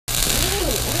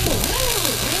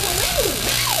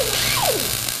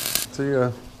See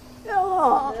ya.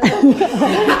 Oh.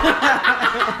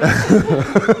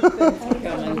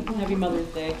 Happy Mother's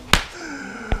Day.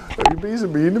 Are you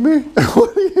being mean to me?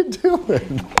 What are you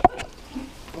doing?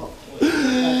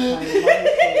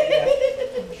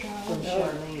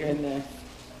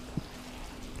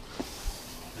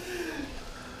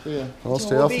 Yeah, I'll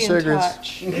stay off the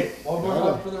cigarettes. One more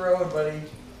left for the road, buddy.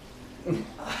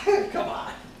 Come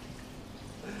on.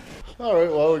 All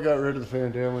right, well, we got rid of the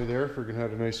family there. Friggin'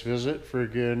 had a nice visit.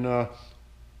 Friggin', I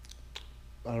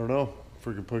don't know.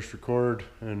 Friggin' pushed record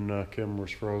and camera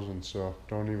was frozen, so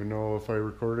don't even know if I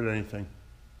recorded anything.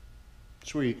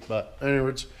 Sweet, but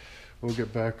anyways, we'll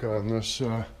get back on this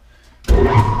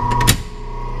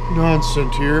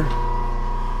nonsense here.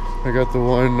 I got the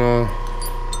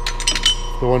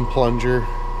one plunger,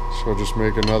 so I'll just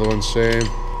make another one same.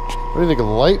 What do you think of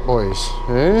the light, boys?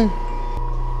 Eh?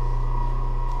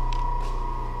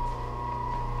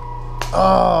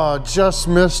 Oh, just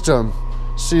missed him.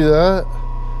 See that?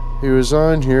 He was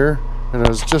on here, and I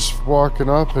was just walking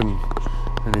up, and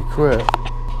he quit.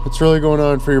 What's really going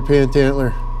on for your pant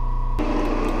antler?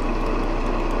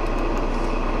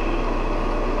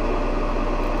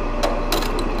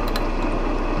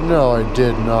 No, I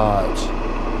did not.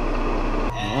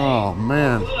 Oh,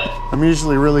 man. I'm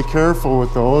usually really careful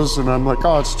with those, and I'm like,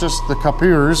 oh, it's just the cup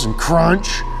ears and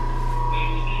crunch.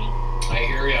 I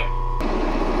hear ya.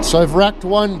 So I've wrecked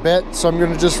one bit, so I'm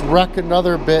gonna just wreck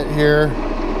another bit here.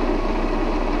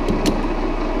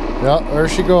 Yeah, there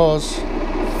she goes.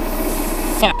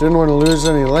 Fuck. Didn't want to lose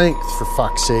any length for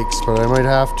fuck's sakes, but I might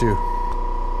have to.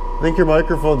 I think your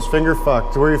microphone's finger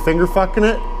fucked. Were you finger fucking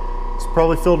it? It's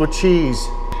probably filled with cheese.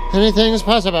 Anything's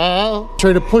possible.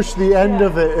 Try to push the end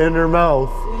of it in her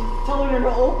mouth. Telling her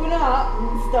to open up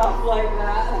and stuff like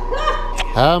that.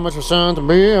 How much was sound to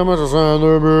be? How much was sound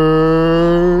to be?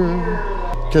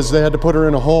 Because they had to put her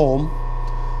in a home,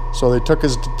 so they took a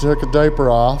diaper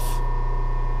off,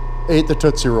 ate the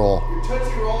Tootsie Roll. Your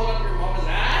Tootsie rolling up your mama's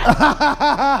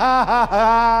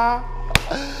ass?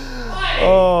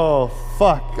 Oh,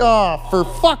 fuck. Oh, for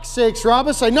fuck's sakes,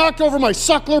 Robus, I knocked over my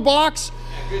suckler box.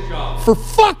 Yeah, good job. For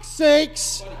fuck's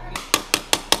sakes.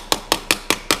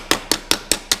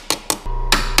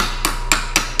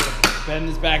 Bend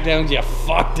this back down, you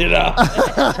fucked it up.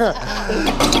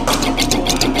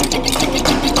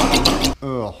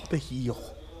 Oh, the heel.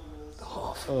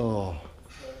 Oh,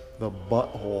 the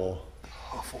butthole.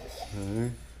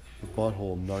 Okay. The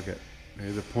butthole nugget.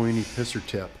 Maybe the pointy pisser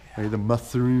tip. Maybe the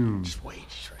mushroom. Just wait,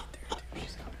 she's right there, dude.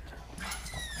 She's coming.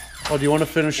 Oh, do you want to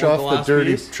finish off the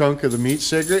dirty chunk of the meat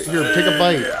cigarette? Here, take a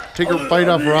bite. Take a bite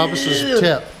off Robus's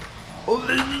tip.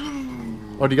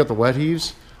 Oh, do you got the wet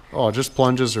heaves? Oh, just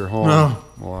plunges her home. No.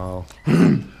 Wow.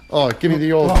 Oh, give me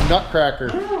the old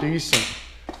nutcracker. Decent.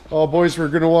 Oh, boys, we're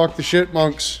going to walk the shit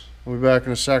monks. We'll be back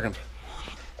in a second.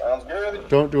 Sounds good.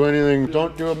 Don't do anything.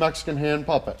 Don't do a Mexican hand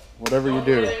puppet. Whatever you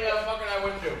do. Anything fucking I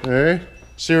wouldn't do. Hey?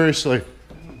 Seriously.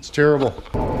 It's terrible.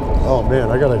 Oh, man,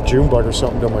 I got a June bug or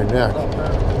something down my neck.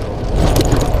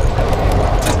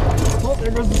 Oh,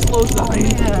 there goes the slow sign.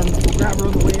 Man, we'll grab her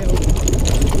on the way out.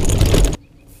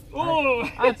 Oh,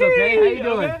 that's okay. How you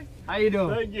doing? How you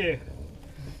doing? Thank you.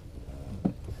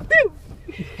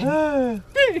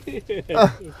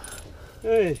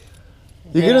 Hey.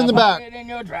 You get in the back. Get in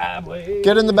your driveway.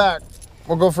 Get in the back.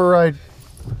 We'll go for a ride.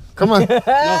 Come on.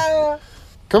 No.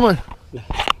 Come on.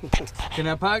 Can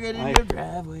I park it in your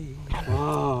driveway?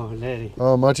 Oh, lady.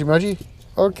 Oh, muchy muchy?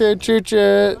 Okay, chooch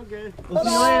it. Okay. We'll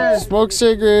see you later. Smoke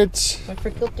cigarettes. Look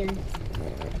for filter.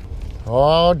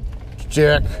 Oh,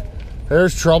 Jack.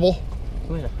 There's trouble.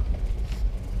 Come here.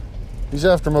 He's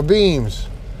after my beams.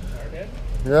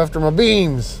 You're after my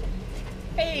beams.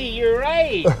 Hey, you're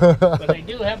right. But I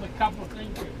do have a couple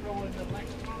things to throw in the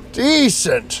next one.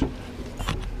 Decent.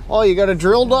 Oh, you got a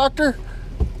drill, doctor?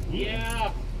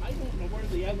 Yeah. I don't know where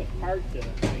the other parts of the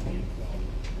thing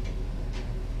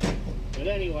is, though. But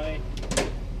anyway,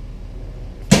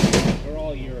 they're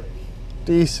all yours.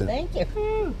 Decent. Thank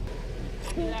you.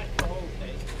 That's the whole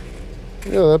thing.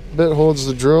 Yeah, that bit holds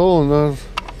the drill and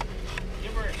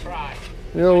Give her a try.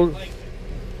 you know, Like,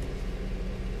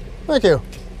 thank you.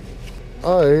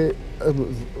 I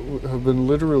have been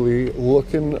literally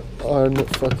looking on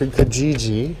fucking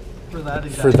Kijiji for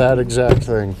that exact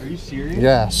thing. Are you serious?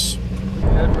 Yes.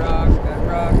 Good rock, not a good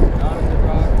rock.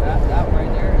 That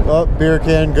right there. Oh, beer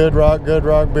can, good rock, beer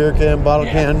can, bottle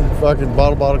can, fucking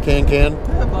bottle, can.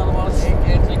 Bottle,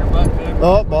 can, take her butt, good.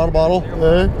 Oh, bottle, bottle,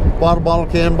 can,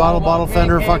 bottle,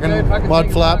 fender, can, fucking good, fucking mud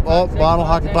take flap, butt, oh, bottle,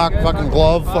 hockey take puck, good, fucking fucking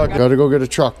glove, take fuck. butt. Gotta go get a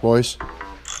truck, boys.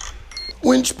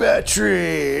 Winch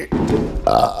battery.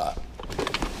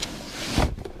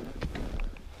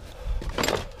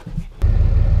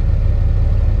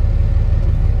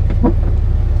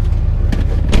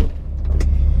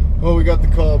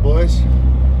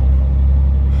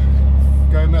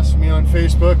 me on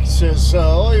Facebook. He says,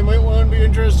 oh, you might want to be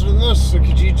interested in this. So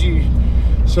Kijiji,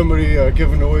 somebody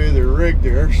giving away their rig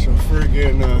there. So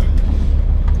friggin'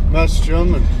 messaged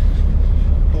him, and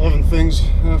 11 things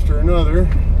after another.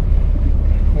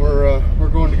 We're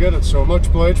going to get it. So much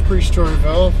obliged, pre-story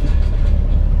valve.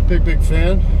 Big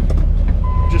fan.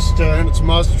 Just and it's a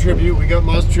Mazda Tribute. We got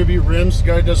Mazda Tribute rims. The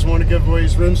guy doesn't want to give away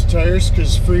his rims and tires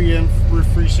because free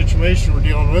situation we're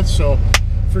dealing with. So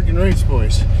freaking rates,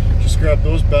 boys. Just grab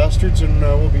those bastards and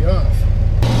we'll be off.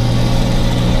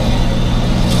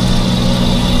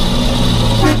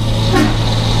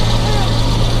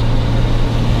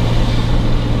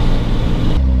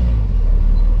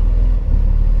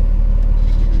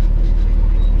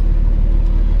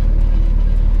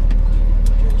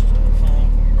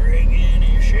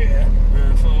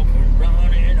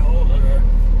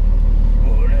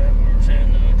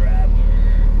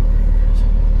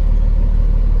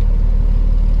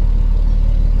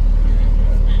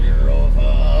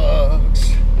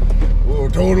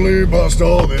 Totally bust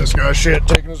all this guy shit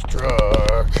taking his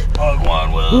truck.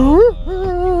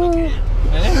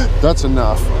 That's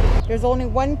enough. There's only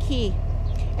one key,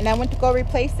 and I went to go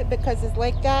replace it because it's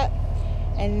like that,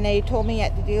 and they told me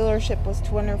at the dealership it was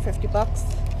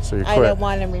 $250. So you quit? I don't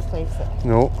want to replace it.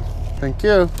 Nope. Thank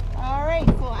you. All right,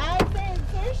 so out there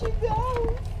she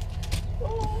goes.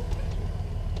 Oh.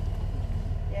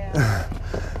 Yeah.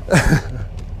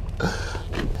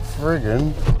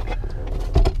 Friggin'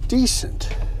 decent.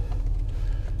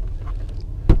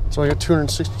 It's only got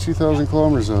 262,000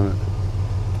 kilometers on it.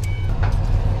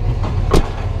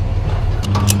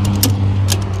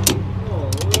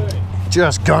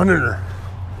 Just gunning her.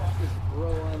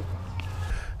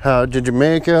 How did you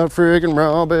make out, friggin'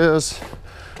 Robbis?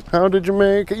 How did you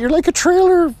make it? You're like a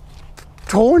trailer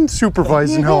towing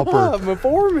supervising helper. I'm a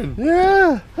foreman.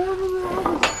 Yeah.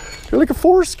 You're like a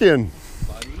foreskin.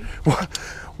 What?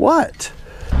 What?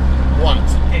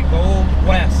 Okay, go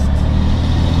west.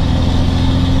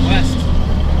 West.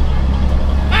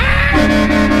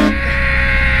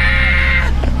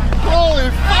 Holy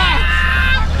fuck!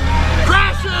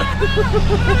 Crash it!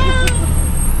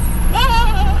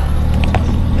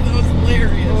 That was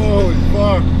hilarious. Holy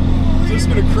fuck. Just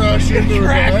gonna crash into her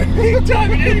guy. Big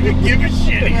time, he didn't even give a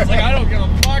shit. He's like, I don't give a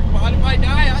fuck, man. If I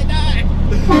die, I die.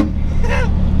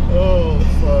 Oh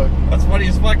fuck. That's funny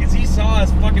as fuck, cause he saw us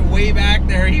fucking way back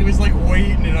there. He was like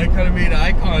waiting, and I kind of made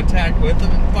eye contact with him,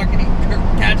 and fucking he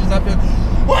catches up to,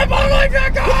 why my life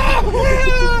back off?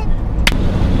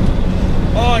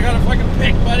 Oh, I got a fucking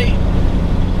pick, buddy.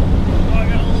 Oh, I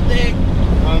got a little dig.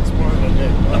 That's more than a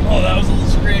dig. Oh, that was a little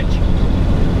scritch.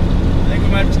 I think we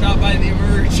might have stopped by the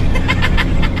Emerge.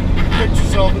 Picked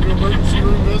yourself into emergency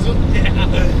room visit?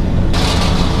 Yeah.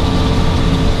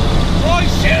 Oh,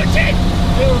 shoot it!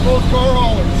 They were both car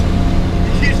haulers.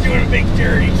 He's doing a big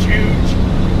dirty chooch.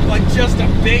 Like just a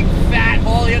big fat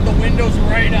hole. He had the windows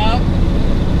right up.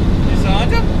 Is on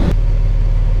him?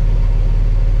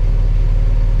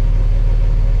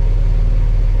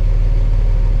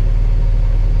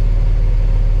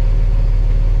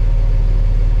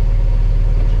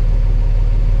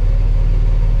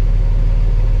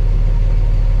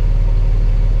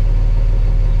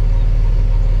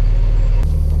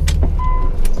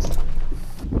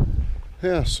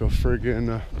 Yeah, so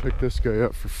friggin' picked this guy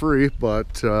up for free,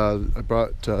 but I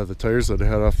bought the tires that I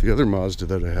had off the other Mazda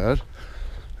that I had,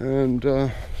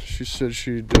 and she said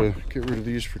she'd get rid of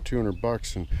these for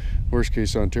 $200, and worst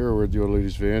case Ontario, where the old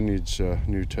lady's van needs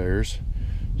new tires.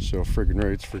 So friggin'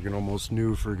 right, it's friggin' almost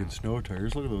new friggin' snow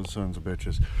tires. Look at those sons of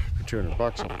bitches. For $200,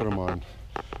 I'll put them on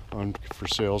for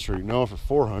sales right now for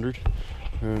 $400,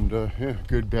 and yeah,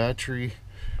 good battery,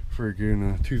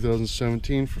 friggin'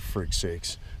 2017 for frig's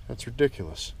sakes. That's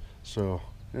ridiculous. So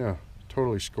yeah,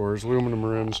 totally scores. Aluminum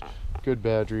rims, good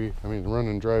battery. I mean,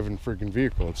 running, driving freaking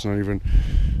vehicle. It's not even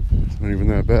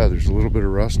that bad. There's a little bit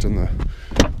of rust on the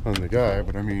guy,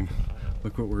 but I mean,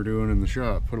 look what we're doing in the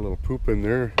shop. Put a little poop in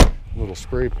there, a little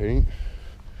spray paint.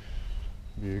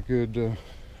 Be a good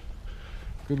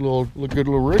little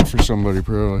rig for somebody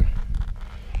probably.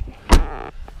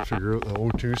 Figure out the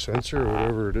O2 sensor or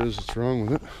whatever it is that's wrong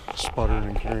with it. Sputtering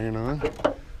and carrying on.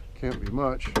 Can't be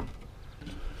much.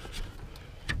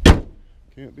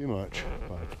 Can't be much.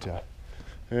 But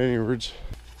any words.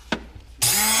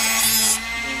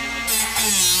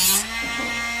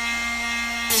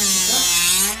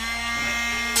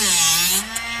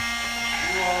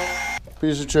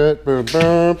 Piece of chat. What?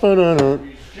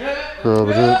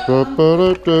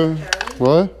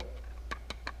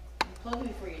 Plug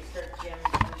before you start jamming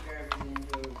screwdrivers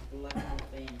into the electrical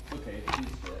thing. Okay,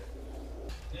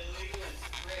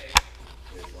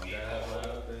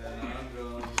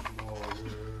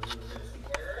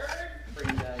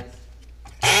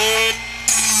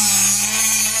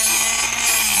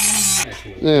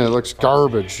 Yeah, it looks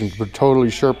garbage, and would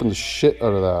totally sharpen the shit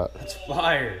out of that. That's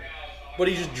fire. But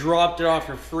he just dropped it off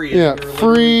for free. Yeah,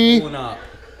 free. Up.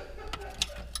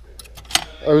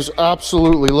 I was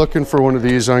absolutely looking for one of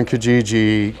these on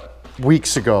Kijiji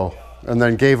weeks ago, and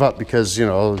then gave up because, you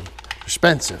know,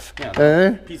 expensive.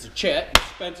 Yeah, piece of shit,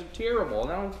 expensive, terrible.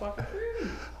 Now I'm fucking free.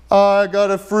 I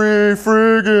got a free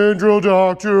friggin' drill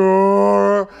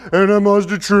doctor, and I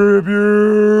must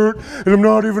attribute, and I'm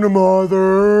not even a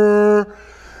mother,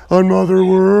 on mother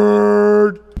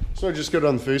word. So I just got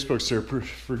on the Facebooks there,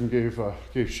 friggin'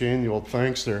 gave Shane the old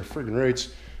thanks there, friggin' rates.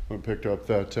 Went and picked up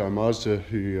that Mazda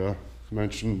he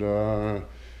mentioned on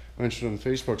the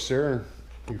Facebooks there.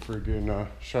 He friggin'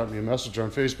 shot me a message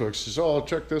on Facebook, says, oh,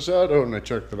 check this out, and I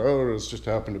checked it out. It just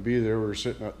happened to be there. We were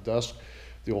sitting at the desk,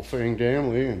 the old Fang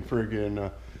Damley, and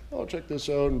friggin', oh, check this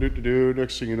out, and do.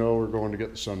 Next thing you know, we're going to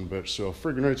get the son bitch. So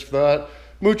friggin' rates for that.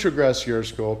 Mucho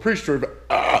gracias, go. Pre-stored,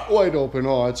 wide open.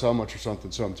 Oh, that's how much or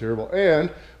something terrible.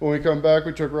 And when we come back,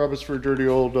 we took Roberts for a dirty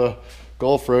old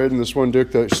golf ride, and this one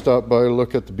dick that stopped by to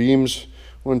look at the beams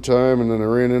one time, and then I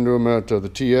ran into him at the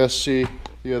TSC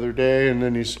the other day, and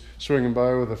then he's swinging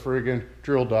by with a friggin'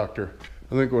 drill doctor.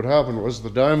 I think what happened was the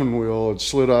diamond wheel had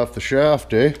slid off the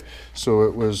shaft, so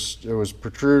it was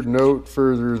protruding out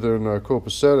further than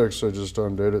copacetic, so I just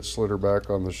undid it, slid her back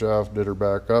on the shaft, did her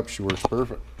back up. She works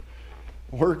perfect.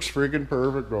 Works friggin'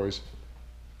 perfect, boys.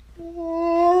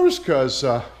 Because,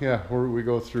 yeah, we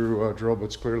go through drill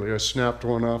bits clearly. I snapped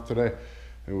one off today.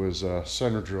 It was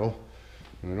center drill,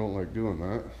 and I don't like doing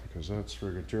that because that's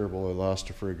friggin' terrible. I lost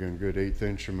a friggin' good 1/8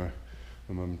 inch of my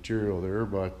material there,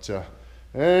 but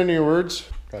any words,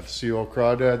 got to see old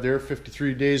Crawdad there,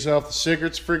 53 days off the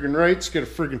cigarettes, friggin' rights, get a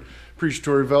friggin'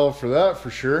 pre-story valve for that for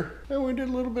sure. And we did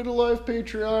a little bit of live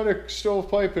patriotic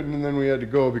stovepiping, and then we had to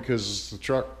go because the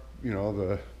truck, you know,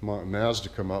 the Mazda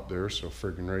come up there, so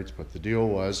friggin' rights. But the deal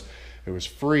was, it was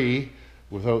free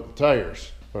without the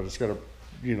tires, but it's got a,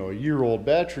 you know, a year-old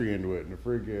battery into it, and a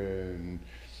friggin',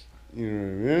 you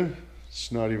know what I mean? It's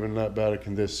not even that bad a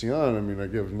condition. I mean, I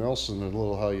give Nelson a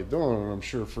little how you doing, and I'm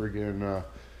sure friggin',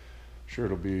 sure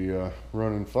it'll be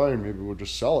running fine. Maybe we'll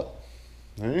just sell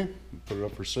it, hey? Put it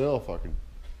up for sale, fucking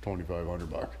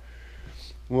 $2,500.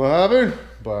 What happened?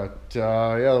 But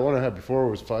yeah, the one I had before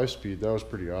was 5-speed. That was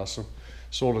pretty awesome.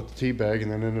 Sold it to T-Bag,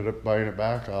 and then ended up buying it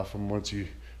back off him once he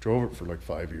drove it for like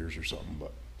 5 years or something.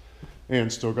 But and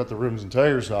still got the rims and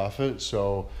tires off it,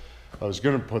 so I was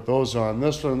gonna put those on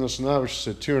this one, this and that, which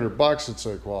said $200. It's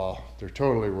like, wow, they're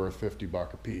totally worth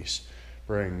 $50 a piece.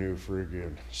 Brand new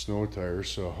friggin' snow tires,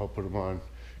 so I'll put them on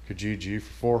Kijiji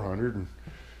for $400 and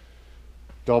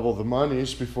double the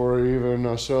monies before I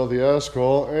even sell the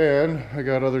Ascol. And I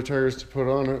got other tires to put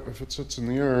on it if it sits in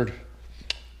the yard.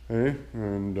 Hey,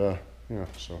 and yeah,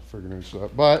 so friggin' into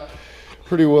that. But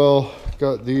pretty well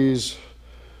got these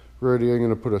ready. I'm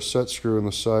gonna put a set screw in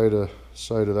the side of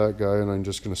that guy, and I'm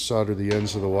just going to solder the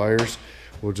ends of the wires.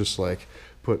 We'll just like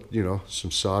put, you know,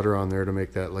 some solder on there to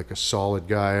make that like a solid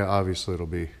guy. Obviously it'll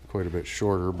be quite a bit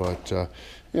shorter, but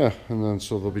yeah, and then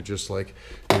so they'll be just like,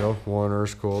 you know, one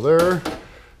earth coil there,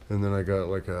 and then I got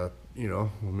like a, you know,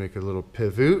 we'll make a little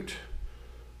pivot,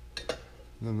 and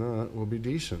then that will be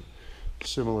decent.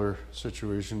 Similar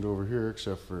situation to over here,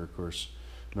 except for, of course,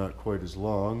 not quite as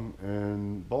long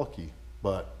and bulky,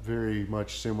 but very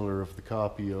much similar of the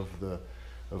copy of the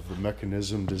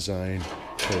mechanism design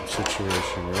type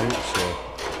situation, right? So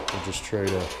we'll just try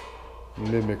to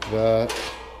mimic that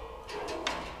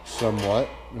somewhat,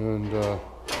 and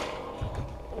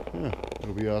yeah,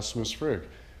 it'll be awesome as frig.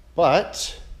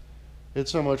 But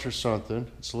it's how much or something.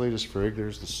 It's the latest frig.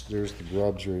 There's the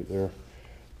grubs right there,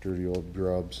 dirty old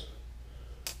grubs.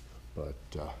 But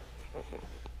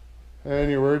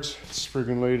any words, it's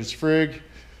friggin' latest frig.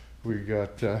 We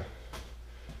got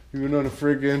even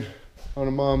on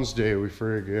a mom's day, we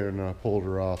friggin' pulled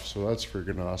her off, so that's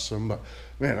friggin' awesome. But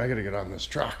man, I gotta get on this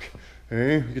truck,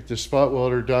 hey? Get this spot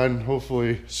welder done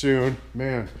hopefully soon,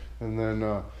 man. And then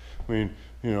I mean,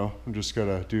 you know, I'm just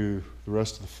gotta do the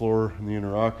rest of the floor and the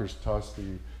inner rockers, toss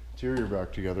the interior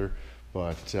back together.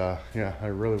 But yeah, I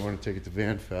really want to take it to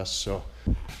Van Fest. So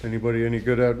anybody any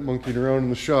good at monkeying around in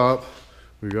the shop,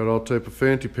 we got all type of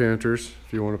fancy panters.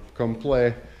 If you want to come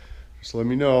play, just let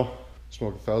me know.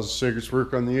 Smoke 1,000 cigarettes,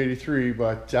 work on the 83.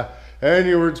 But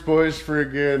any words, boys,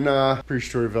 friggin'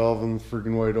 pre-story valve and the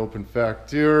friggin' wide open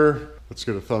facture. Let's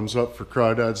get a thumbs up for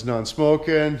Crawdad's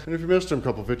non-smoking. And if you missed them, a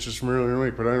couple of bitches from earlier in the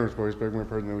week, but anyways, boys, beg my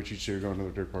pardon, that we cheat you going to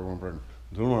the dirt part one pardon.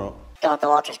 Until tomorrow. Don't let the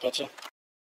Walters get you.